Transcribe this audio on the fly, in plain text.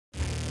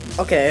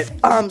Okay,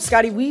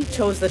 Scotty, we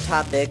chose the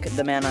topic,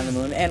 the man on the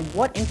moon, and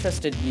what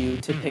interested you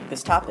to pick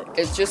this topic?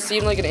 It just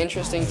seemed like an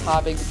interesting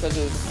topic because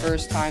it was the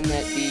first time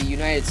that the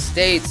United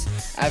States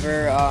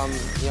ever,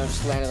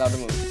 just landed on the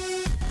moon.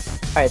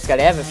 Alright,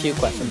 Scotty, I have a few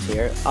questions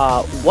here.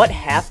 What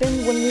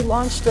happened when we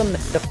launched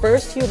the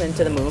first human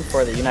to the moon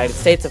for the United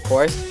States, of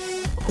course?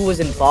 Who was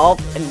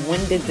involved, and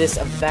when did this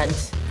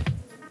event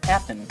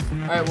happen?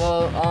 Alright,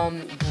 well,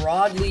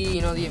 broadly,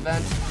 the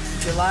event,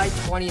 July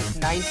 20th,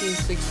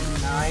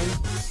 1969.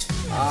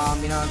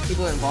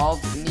 People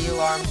involved, Neil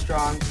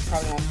Armstrong,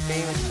 probably the most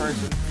famous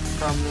person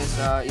from this,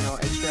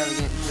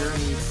 extravagant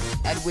journey,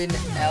 Edwin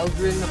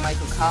Aldrin,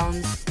 Michael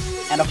Collins,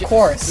 and of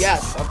course,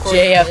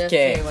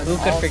 JFK. Who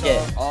could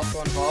forget? Also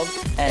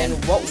involved. And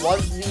what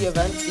was the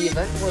event? The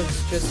event was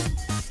just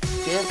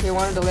JFK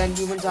wanted to land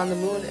humans on the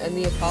moon, and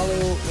the Apollo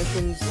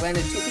missions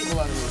landed 2 people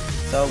on the moon.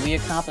 So we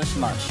accomplished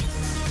much.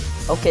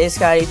 Okay,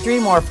 Scotty, 3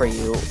 more for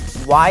you.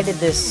 Why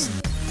did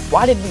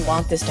we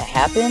want this to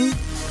happen?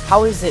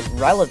 How is it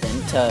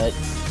relevant to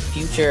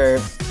future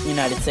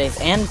United States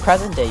and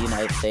present-day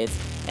United States?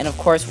 And of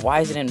course, why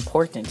is it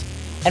important?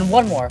 And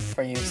one more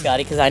for you,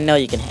 Scotty, because I know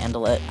you can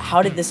handle it.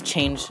 How did this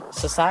change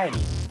society?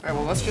 All right,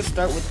 well, let's just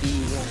start with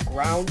the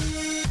ground.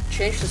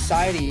 Change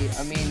society.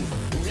 I mean,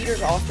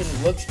 leaders often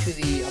looked to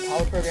the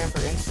Apollo program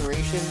for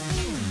inspiration.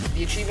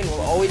 The achievement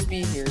will always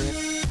be here.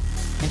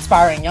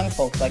 Inspiring young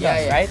folks like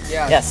us, right?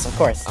 Yeah. Yes, of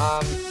course.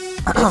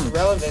 It's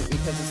relevant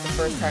because it's the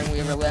first time we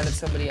ever landed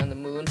somebody on the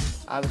moon.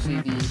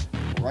 Obviously,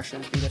 the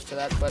Russians beat us to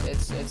that, but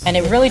it's and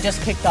it really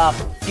just kicked off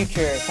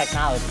future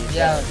technology.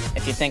 Yeah.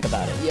 If you think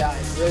about it. Yeah,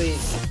 it really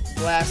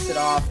blasted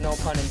off. No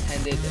pun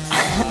intended.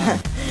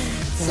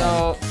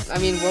 So, I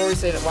mean, what were we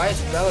saying? Why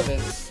it's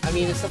relevant? I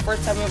mean, it's the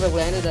first time we ever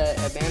landed a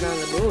man on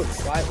the moon.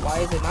 Why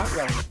is it not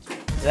relevant?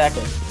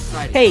 Exactly.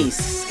 Right. Hey,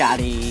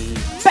 Scotty,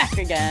 back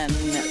again.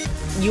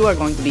 You are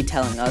going to be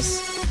telling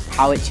us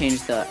how it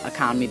changed the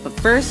economy, but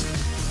first,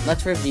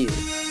 let's review.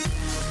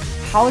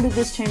 How did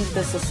this change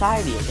the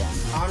society again?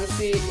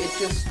 Honestly,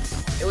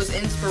 it was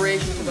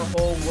inspiration to the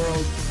whole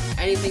world.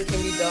 Anything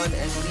can be done,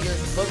 and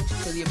leaders looked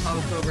to the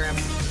Apollo program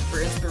for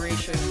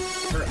inspiration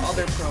for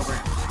other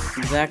programs.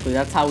 Exactly,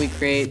 that's how we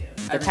create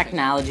the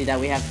technology that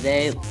we have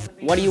today.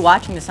 What are you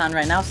watching this on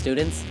right now,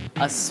 students?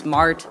 A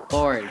smart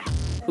board.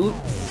 Who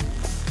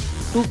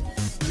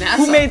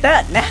made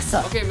that?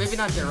 NASA. Okay, maybe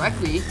not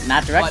directly.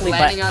 Not directly, but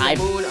landing but on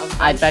the moon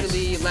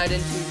eventually led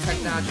into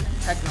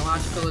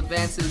technological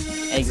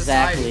advances.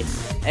 Exactly.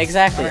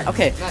 Exactly. Right.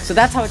 Okay, so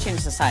that's how it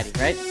changed society,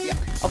 right? Yeah.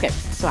 Okay,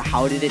 so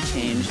how did it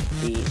change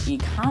the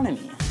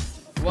economy?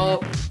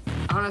 Well,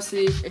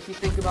 honestly, if you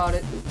think about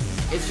it,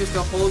 it's just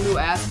a whole new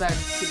aspect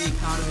to the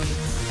economy.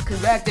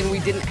 Because back then we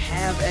didn't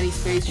have any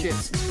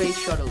spaceships, space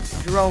shuttles,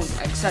 drones,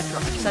 etc.,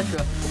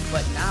 etc.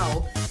 But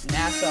now,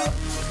 NASA,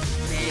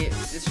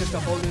 it's just a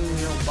whole new,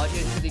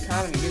 budget to the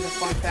economy. Here's a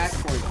fun fact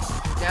for you.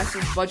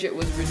 NASA's budget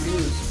was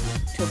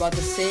reduced to about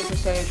the same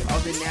percentage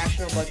of the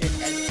national budget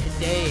as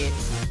today.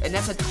 And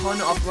that's a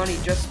ton of money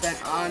just spent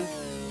on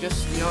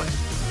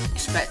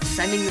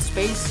sending the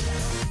space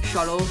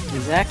shuttle to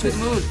the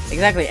moon.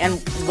 Exactly. And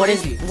what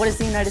is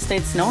the United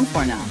States known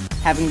for now?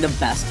 Having the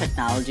best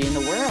technology in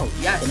the world.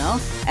 Yes.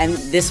 And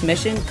this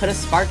mission could have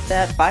sparked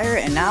that fire,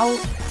 and now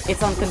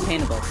it's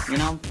uncontainable.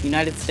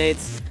 United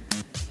States,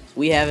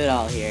 we have it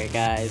all here,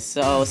 guys.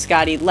 So,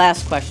 Scotty,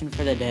 last question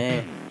for the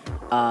day.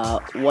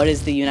 What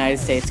is the United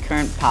States'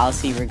 current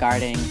policy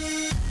regarding,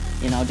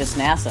 just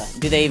NASA?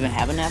 Do they even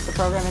have a NASA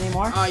program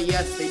anymore?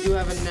 Yes, they do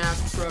have a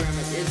NASA program.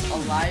 It is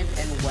alive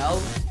and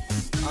well.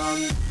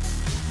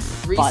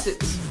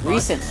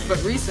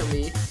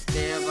 Recently,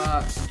 they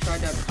have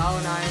tried to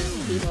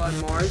colonize people on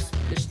Mars.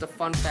 Just a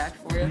fun fact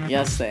for you.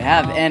 Yes, they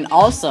have. And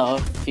also,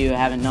 if you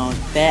haven't known,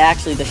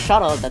 the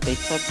shuttle that they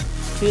took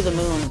to the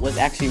moon was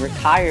actually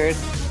retired,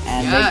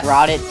 and they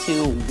brought it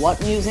to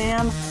what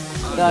museum?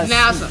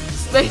 NASA.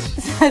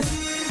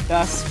 Space.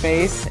 The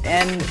Space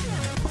and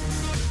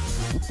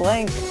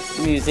Blank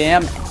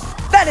Museum.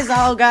 That is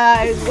all,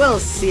 guys. We'll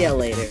see you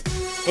later.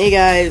 Hey,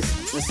 guys.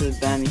 This is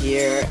Ben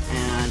here,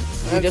 and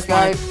we just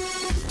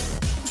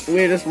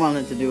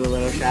wanted to do a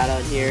little shout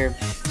out here.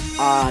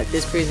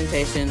 This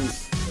presentation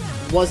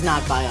was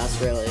not by us,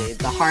 really.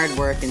 The hard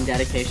work and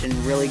dedication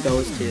really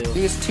goes to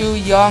these 2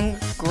 young,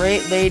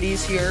 great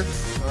ladies here,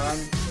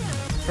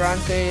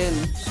 France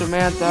and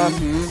Samantha.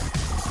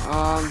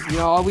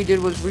 All we did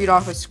was read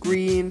off a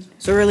screen.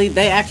 So really,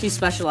 they actually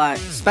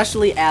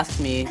specially asked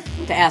me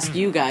to ask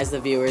you guys, the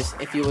viewers,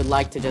 if you would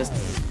like to just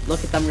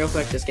look at them real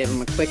quick, just give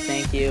them a quick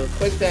thank you.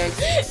 Quick thanks.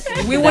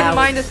 We wouldn't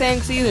mind a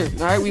thanks either,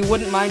 alright? We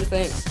wouldn't mind a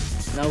thanks.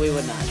 No, we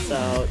would not.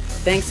 So,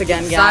 thanks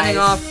again, guys. Signing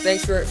off.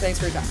 Thanks for your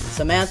time.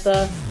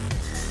 Samantha,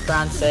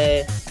 France,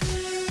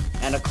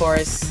 and of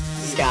course,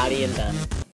 Scotty and Ben.